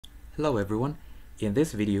Hello everyone, in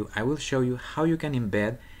this video I will show you how you can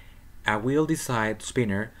embed a wheel decide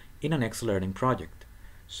spinner in an Exe Learning project.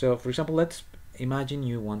 So for example, let's imagine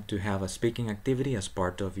you want to have a speaking activity as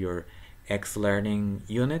part of your Exe Learning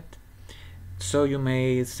unit. So you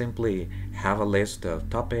may simply have a list of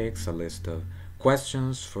topics, a list of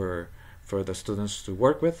questions for the students to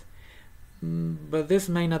work with. But this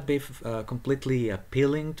may not be completely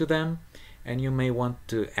appealing to them, and you may want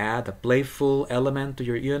to add a playful element to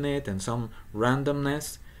your unit and some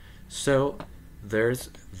randomness. So there's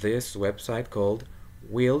this website called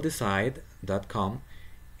wheeldecide.com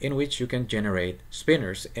in which you can generate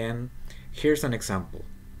spinners, and here's an example.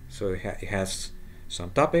 So it has some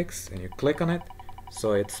topics and you click on it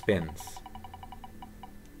so it spins.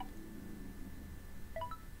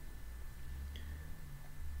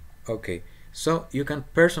 Okay, so you can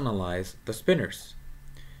personalize the spinners.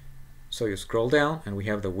 So you scroll down and we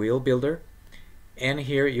have the wheel builder, and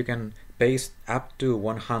here you can paste up to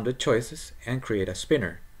 100 choices and create a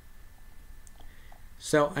spinner.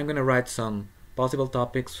 So I'm going to write some possible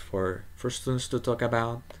topics for students to talk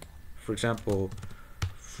about. For example,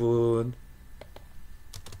 food,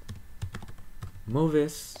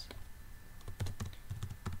 movies,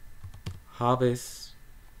 hobbies,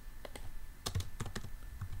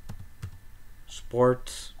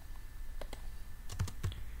 sports,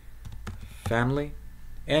 family,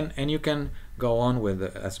 and you can go on with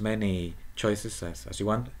as many choices as you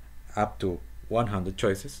want, up to 100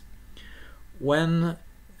 choices. When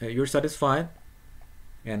you're satisfied,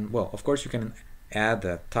 and well, of course you can add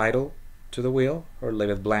a title to the wheel or leave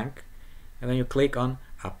it blank, and then you click on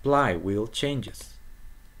apply wheel changes,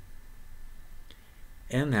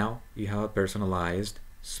 and now you have a personalized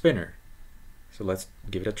spinner. So let's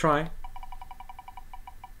give it a try.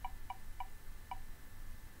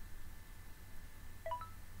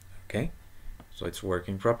 Okay, so it's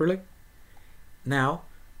working properly. Now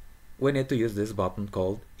we need to use this button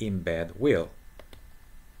called embed wheel.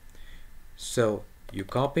 So you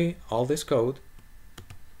copy all this code,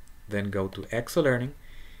 then go to Exe Learning.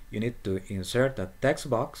 You need to insert a text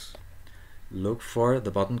box, look for the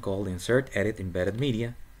button called Insert Edit Embedded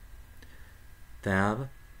Media, tab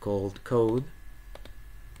called Code,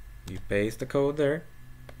 you paste the code there,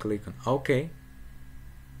 click on OK,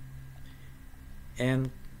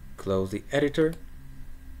 and close the editor,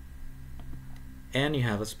 and you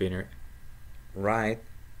have a spinner right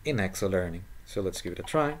in Exe Learning. So let's give it a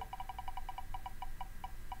try.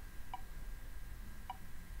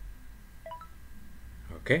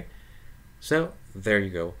 Okay, so there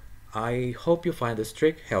you go. I hope you find this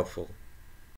trick helpful.